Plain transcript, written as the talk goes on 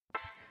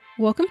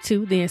Welcome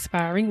to the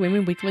Inspiring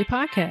Women Weekly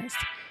podcast,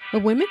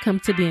 where women come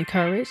to be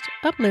encouraged,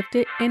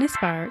 uplifted, and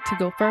inspired to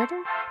go further,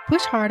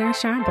 push harder, and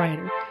shine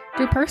brighter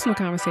through personal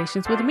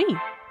conversations with me,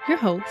 your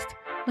host,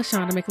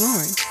 LaShonda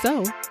McLaurin.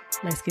 So,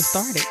 let's get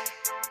started.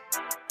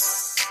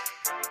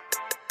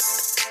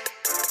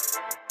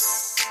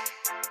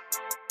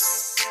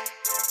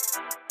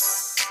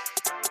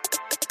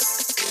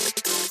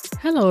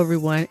 Hello,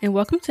 everyone, and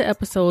welcome to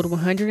episode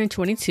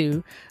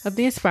 122 of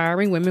the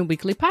Inspiring Women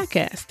Weekly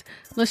podcast.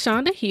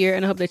 LaShonda here,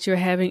 and I hope that you're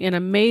having an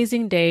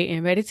amazing day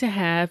and ready to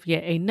have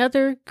yet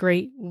another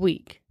great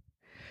week.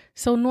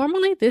 So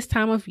normally this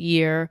time of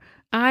year,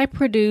 I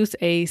produce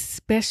a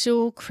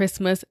special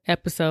Christmas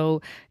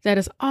episode that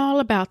is all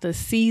about the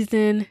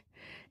season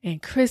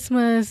and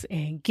Christmas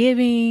and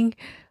giving,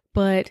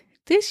 but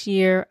this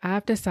year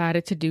I've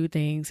decided to do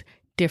things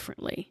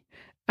differently.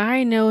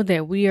 I know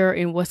that we are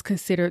in what's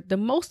considered the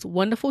most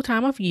wonderful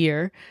time of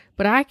year,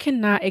 but I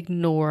cannot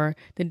ignore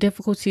the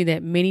difficulty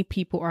that many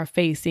people are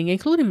facing,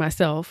 including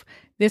myself,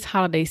 this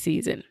holiday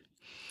season.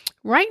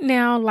 Right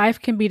now, life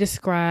can be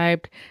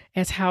described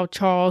as how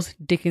Charles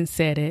Dickens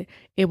said it.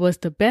 It was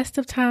the best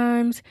of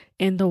times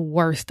and the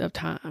worst of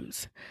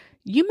times.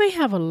 You may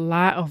have a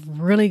lot of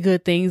really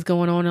good things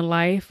going on in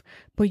life,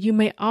 but you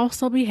may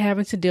also be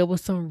having to deal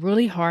with some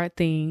really hard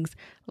things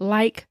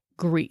like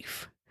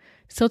grief.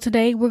 So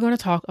today we're going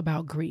to talk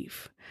about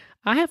grief.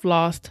 I have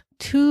lost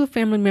 2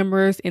 family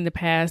members in the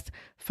past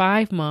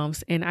 5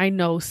 months, and I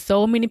know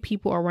so many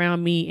people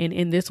around me and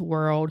in this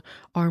world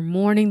are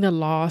mourning the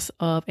loss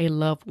of a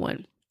loved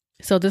one.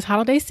 So this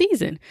holiday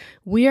season,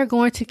 we are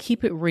going to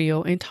keep it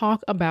real and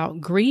talk about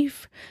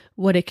grief,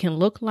 what it can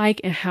look like,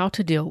 and how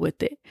to deal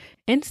with it.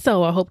 And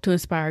so I hope to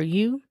inspire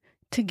you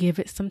to give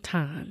it some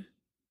time.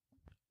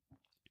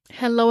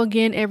 Hello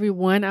again,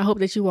 everyone. I hope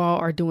that you all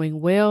are doing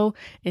well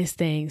and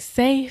staying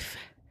safe.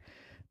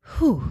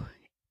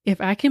 If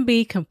I can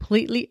be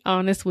completely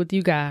honest with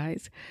you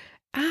guys,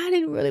 I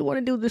didn't really want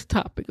to do this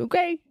topic,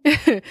 okay?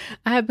 I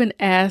have been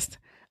asked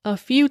a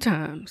few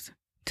times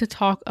to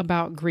talk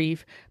about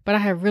grief, but I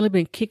have really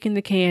been kicking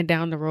the can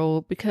down the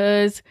road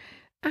because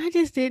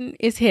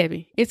it's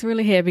heavy. It's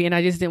really heavy, and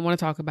I just didn't want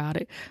to talk about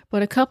it.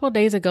 But a couple of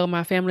days ago,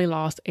 my family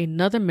lost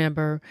another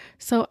member.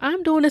 So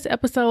I'm doing this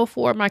episode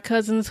for my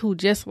cousins who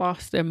just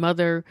lost their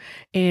mother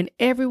and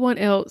everyone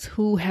else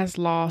who has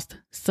lost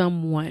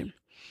someone.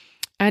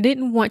 I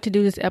didn't want to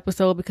do this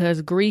episode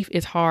because grief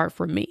is hard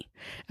for me.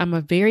 I'm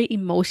a very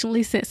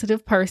emotionally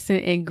sensitive person,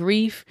 and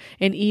grief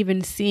and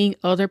even seeing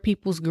other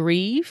people's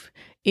grief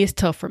is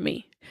tough for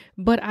me.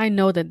 But I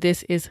know that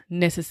this is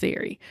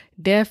necessary.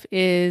 Death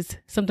is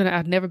something that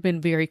I've never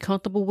been very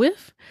comfortable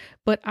with.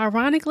 But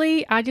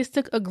ironically, I just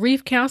took a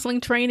grief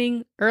counseling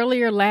training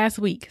earlier last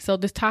week. So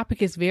this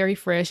topic is very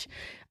fresh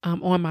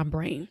on my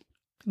brain.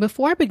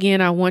 Before I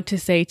begin, I want to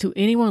say to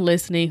anyone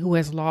listening who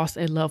has lost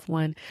a loved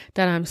one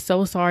that I'm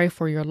so sorry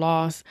for your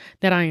loss,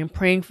 that I am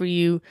praying for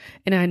you,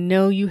 and I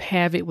know you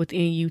have it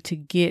within you to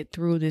get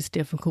through this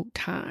difficult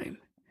time.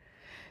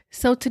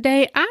 So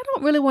today, I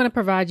don't really want to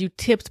provide you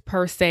tips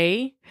per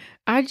se.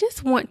 I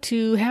just want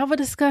to have a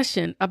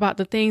discussion about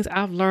the things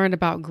I've learned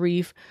about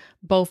grief,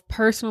 both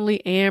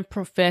personally and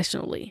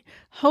professionally.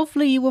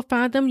 Hopefully you will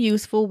find them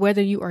useful,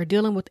 whether you are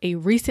dealing with a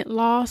recent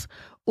loss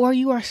or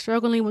you are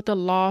struggling with a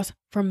loss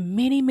from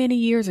many, many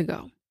years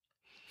ago.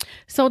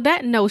 So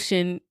that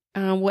notion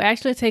will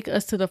actually take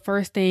us to the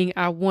first thing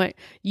I want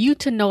you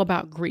to know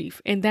about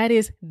grief, and that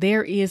is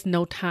there is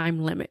no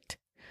time limit.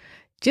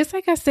 Just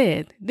like I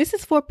said, this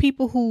is for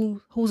people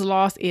whose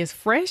loss is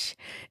fresh,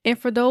 and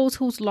for those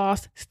whose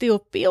loss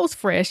still feels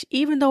fresh,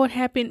 even though it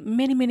happened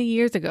many, many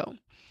years ago.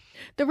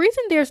 The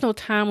reason there's no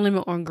time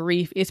limit on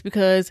grief is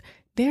because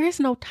there is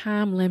no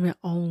time limit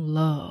on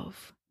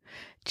love.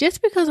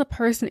 Just because a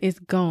person is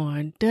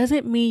gone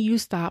doesn't mean you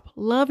stop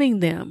loving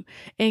them,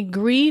 and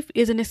grief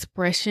is an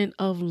expression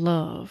of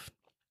love.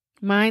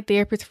 My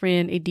therapist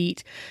friend,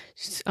 Edith,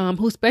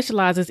 who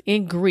specializes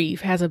in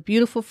grief, has a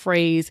beautiful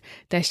phrase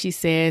that she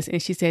says,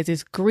 and she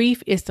says,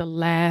 grief is the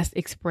last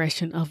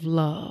expression of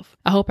love.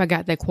 I hope I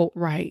got that quote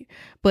right,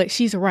 but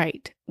she's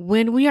right.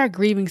 When we are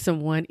grieving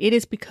someone, it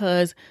is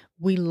because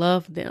we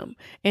love them,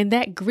 and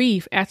that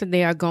grief after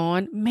they are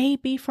gone may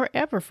be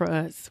forever for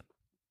us.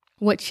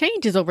 What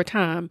changes over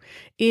time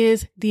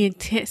is the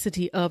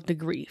intensity of the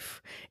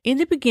grief. In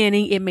the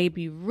beginning, it may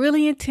be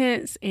really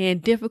intense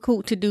and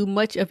difficult to do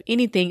much of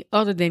anything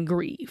other than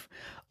grieve.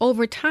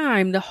 Over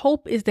time, the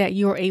hope is that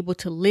you are able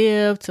to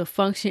live, to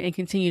function, and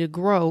continue to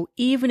grow,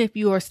 even if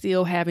you are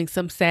still having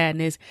some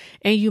sadness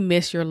and you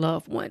miss your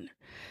loved one.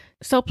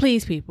 So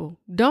please, people,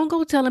 don't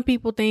go telling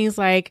people things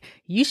like,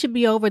 you should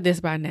be over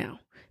this by now.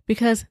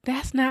 Because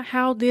that's not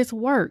how this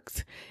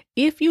works.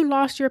 If you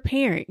lost your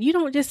parent, you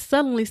don't just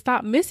suddenly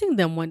stop missing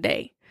them one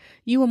day.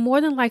 You will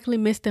more than likely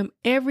miss them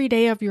every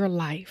day of your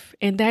life,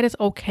 and that is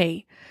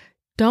okay.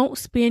 Don't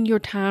spend your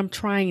time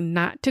trying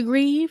not to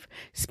grieve.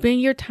 Spend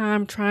your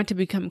time trying to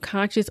become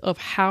conscious of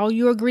how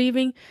you're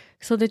grieving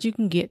so that you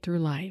can get through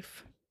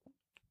life.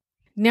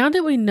 Now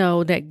that we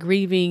know that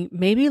grieving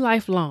may be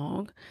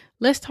lifelong,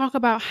 Let's talk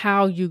about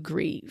how you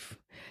grieve.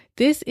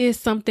 This is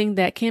something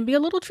that can be a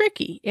little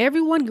tricky.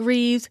 Everyone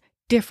grieves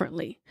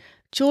differently.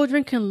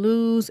 Children can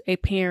lose a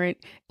parent,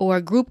 or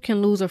a group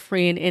can lose a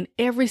friend, and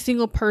every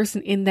single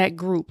person in that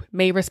group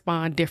may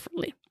respond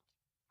differently.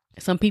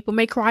 Some people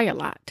may cry a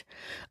lot.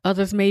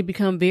 Others may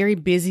become very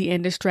busy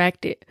and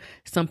distracted.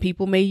 Some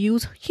people may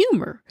use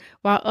humor,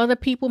 while other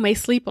people may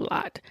sleep a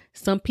lot.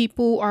 Some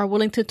people are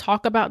willing to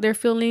talk about their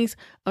feelings.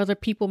 Other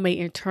people may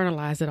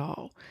internalize it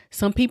all.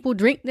 Some people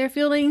drink their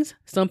feelings.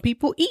 Some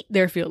people eat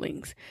their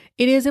feelings.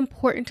 It is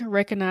important to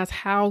recognize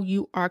how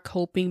you are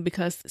coping,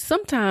 because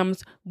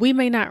sometimes we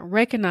may not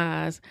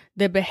recognize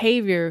the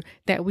behavior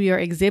that we are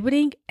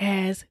exhibiting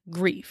as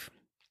grief.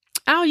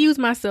 I'll use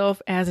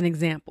myself as an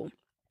example.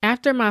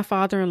 After my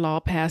father-in-law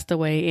passed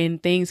away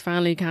and things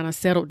finally kind of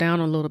settled down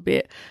a little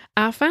bit,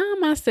 I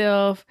found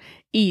myself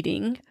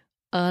eating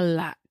a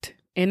lot.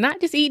 And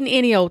not just eating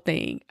any old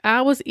thing.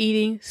 I was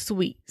eating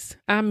sweets.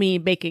 I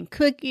mean, baking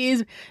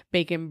cookies,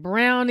 baking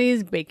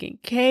brownies, baking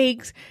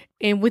cakes.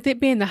 And with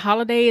it being the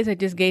holidays, it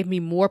just gave me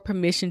more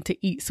permission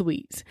to eat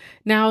sweets.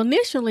 Now,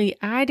 initially,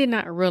 I did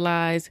not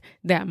realize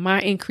that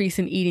my increase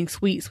in eating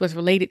sweets was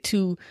related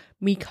to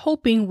me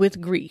coping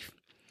with grief,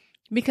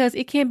 because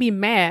it can be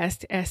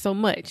masked as so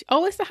much.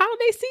 Oh, it's the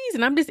holiday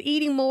season. I'm just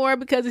eating more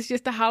because it's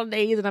just the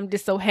holidays and I'm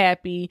just so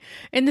happy.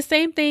 And the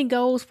same thing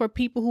goes for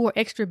people who are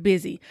extra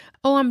busy.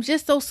 Oh, I'm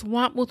just so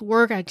swamped with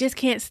work. I just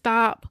can't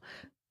stop.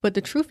 But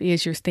the truth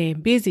is, you're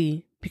staying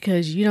busy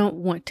because you don't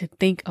want to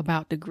think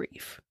about the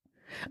grief.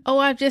 Oh,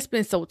 I've just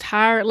been so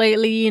tired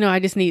lately. I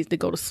just need to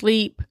go to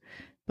sleep.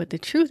 But the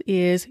truth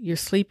is, you're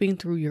sleeping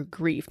through your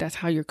grief. That's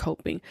how you're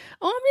coping.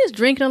 Oh, I'm just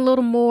drinking a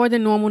little more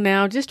than normal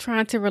now, just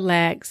trying to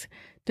relax.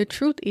 The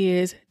truth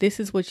is, this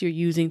is what you're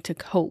using to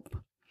cope.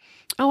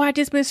 Oh, I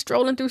just been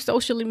strolling through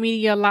social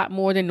media a lot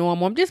more than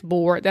normal. I'm just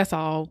bored. That's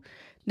all.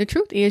 The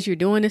truth is, you're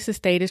doing this to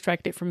stay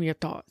distracted from your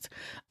thoughts.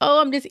 Oh,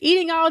 I'm just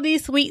eating all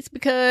these sweets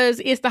because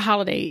it's the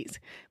holidays.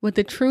 But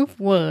the truth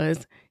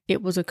was,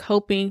 it was a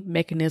coping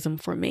mechanism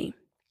for me.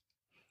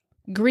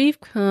 Grief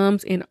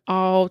comes in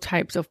all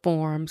types of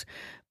forms,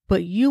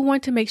 but you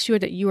want to make sure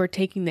that you are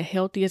taking the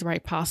healthiest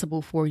route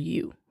possible for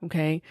you,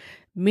 okay?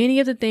 Many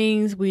of the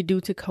things we do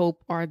to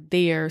cope are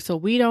there, so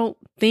we don't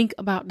think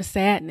about the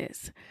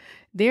sadness.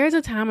 There's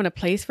a time and a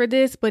place for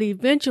this, but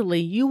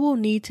eventually you will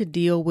need to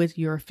deal with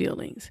your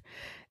feelings.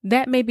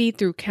 That may be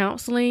through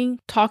counseling,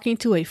 talking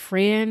to a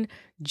friend,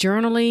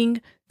 journaling,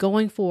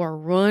 going for a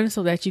run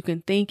so that you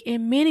can think,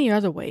 in many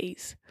other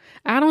ways.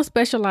 I don't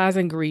specialize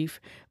in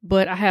grief,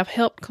 but I have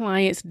helped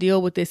clients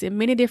deal with this in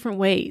many different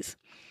ways.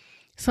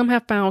 Some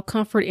have found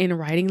comfort in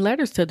writing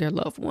letters to their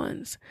loved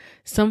ones.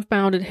 Some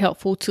found it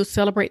helpful to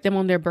celebrate them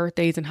on their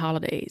birthdays and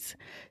holidays.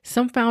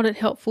 Some found it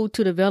helpful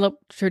to develop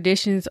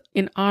traditions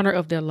in honor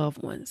of their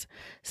loved ones.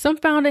 Some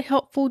found it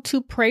helpful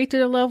to pray to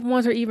their loved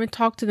ones or even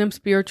talk to them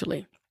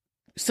spiritually.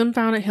 Some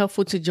found it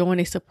helpful to join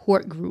a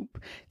support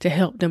group to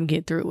help them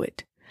get through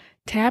it.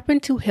 Tap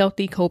into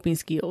healthy coping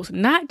skills,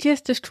 not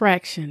just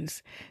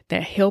distractions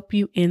that help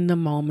you in the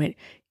moment.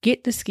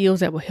 Get the skills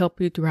that will help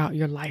you throughout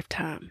your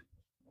lifetime.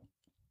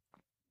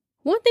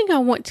 One thing I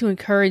want to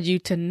encourage you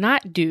to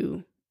not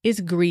do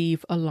is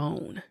grieve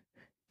alone.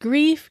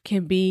 Grief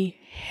can be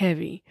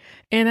heavy,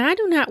 and I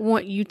do not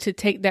want you to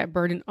take that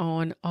burden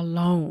on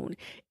alone.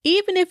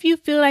 Even if you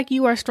feel like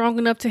you are strong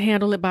enough to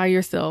handle it by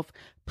yourself,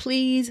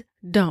 please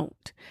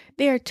don't.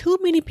 There are too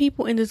many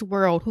people in this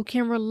world who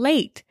can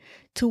relate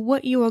to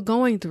what you are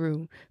going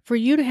through for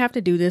you to have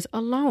to do this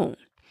alone.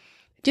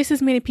 Just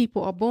as many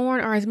people are born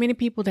or as many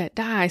people that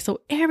die.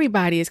 So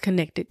everybody is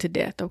connected to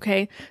death,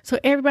 okay? So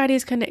everybody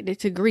is connected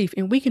to grief,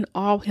 and we can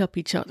all help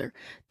each other.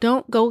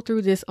 Don't go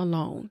through this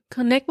alone.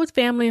 Connect with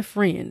family and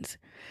friends.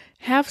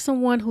 Have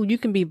someone who you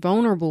can be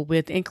vulnerable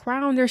with and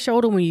cry on their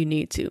shoulder when you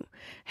need to.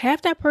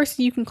 Have that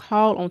person you can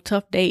call on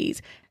tough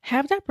days.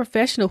 Have that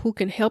professional who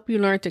can help you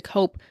learn to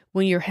cope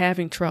when you're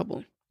having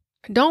trouble.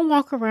 Don't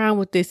walk around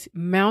with this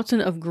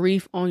mountain of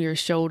grief on your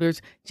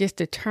shoulders, just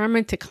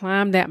determined to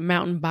climb that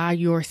mountain by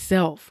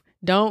yourself.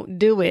 Don't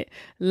do it.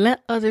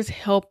 Let others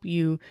help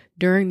you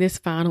during this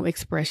final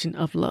expression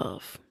of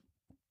love.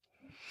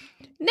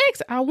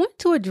 Next, I want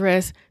to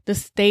address the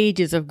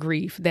stages of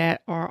grief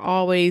that are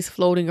always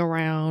floating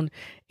around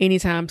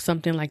anytime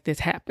something like this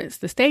happens.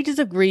 The stages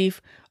of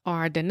grief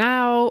are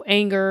denial,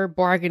 anger,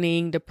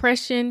 bargaining,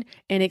 depression,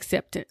 and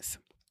acceptance.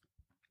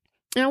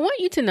 And I want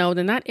you to know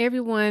that not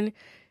everyone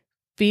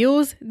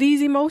feels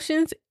these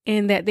emotions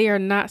and that they are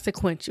not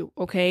sequential,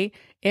 okay?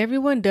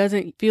 Everyone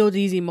doesn't feel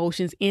these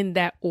emotions in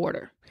that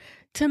order.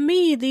 To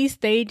me, these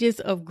stages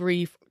of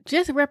grief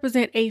just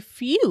represent a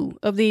few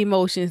of the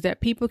emotions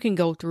that people can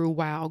go through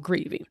while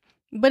grieving.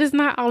 But it's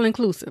not all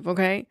inclusive,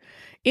 okay?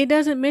 It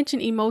doesn't mention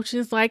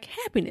emotions like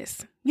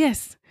happiness.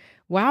 Yes,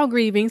 while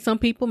grieving, some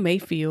people may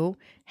feel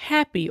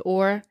happy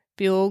or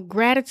feel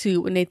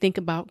gratitude when they think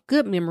about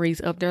good memories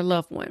of their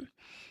loved one.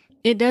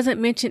 It doesn't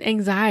mention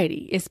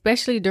anxiety,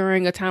 especially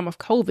during a time of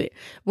COVID,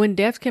 when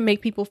death can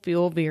make people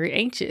feel very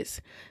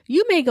anxious.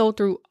 You may go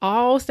through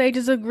all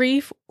stages of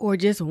grief or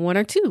just one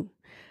or two.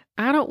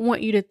 I don't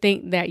want you to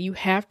think that you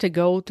have to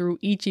go through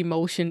each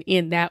emotion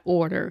in that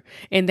order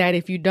and that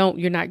if you don't,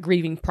 you're not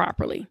grieving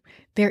properly.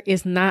 There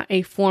is not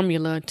a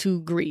formula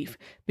to grief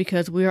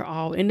because we're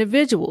all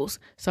individuals.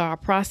 So our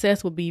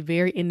process will be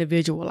very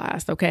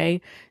individualized, okay?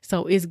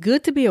 So it's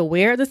good to be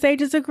aware of the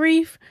stages of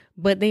grief,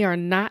 but they are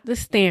not the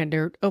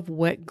standard of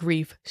what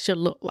grief should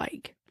look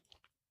like.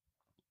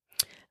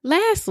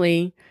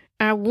 Lastly,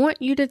 I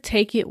want you to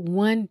take it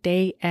one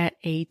day at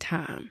a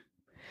time.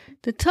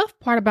 The tough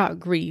part about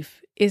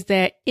grief is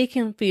that it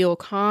can feel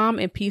calm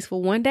and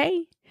peaceful one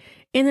day,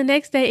 and the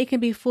next day it can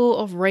be full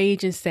of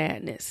rage and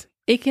sadness.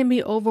 It can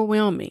be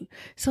overwhelming.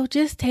 So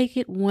just take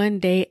it one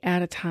day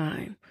at a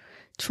time.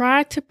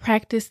 Try to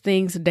practice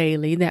things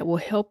daily that will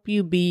help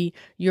you be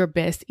your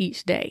best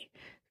each day.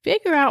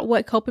 Figure out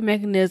what coping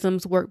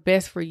mechanisms work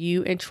best for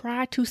you and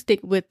try to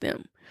stick with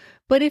them.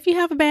 But if you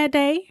have a bad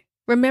day,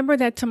 remember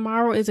that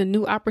tomorrow is a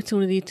new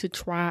opportunity to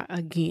try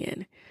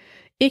again.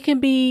 It can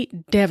be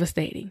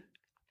devastating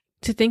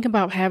to think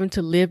about having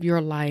to live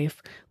your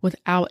life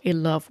without a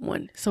loved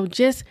one. So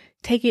just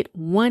take it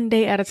one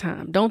day at a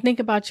time. Don't think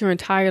about your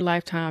entire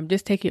lifetime.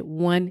 Just take it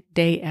one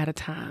day at a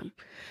time.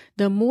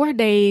 The more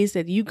days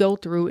that you go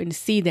through and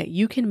see that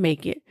you can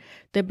make it,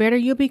 the better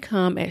you'll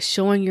become at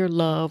showing your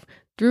love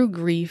through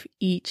grief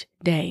each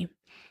day.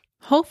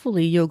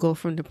 Hopefully, you'll go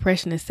from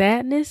depression and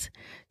sadness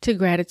to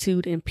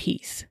gratitude and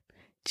peace.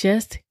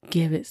 Just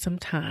give it some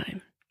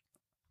time.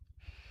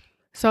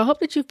 So I hope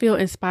that you feel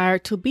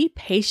inspired to be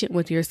patient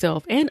with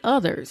yourself and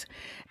others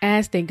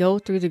as they go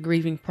through the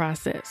grieving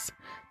process,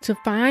 to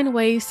find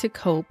ways to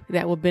cope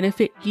that will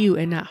benefit you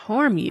and not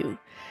harm you,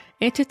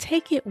 and to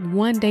take it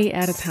one day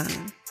at a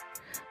time.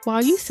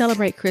 While you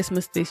celebrate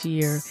Christmas this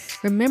year,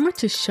 remember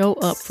to show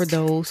up for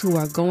those who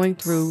are going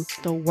through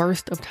the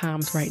worst of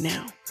times right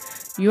now.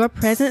 Your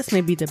presence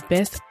may be the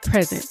best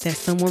present that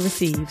someone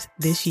receives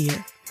this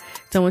year.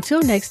 So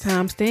until next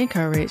time, stay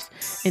encouraged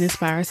and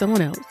inspire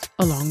someone else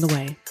along the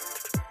way.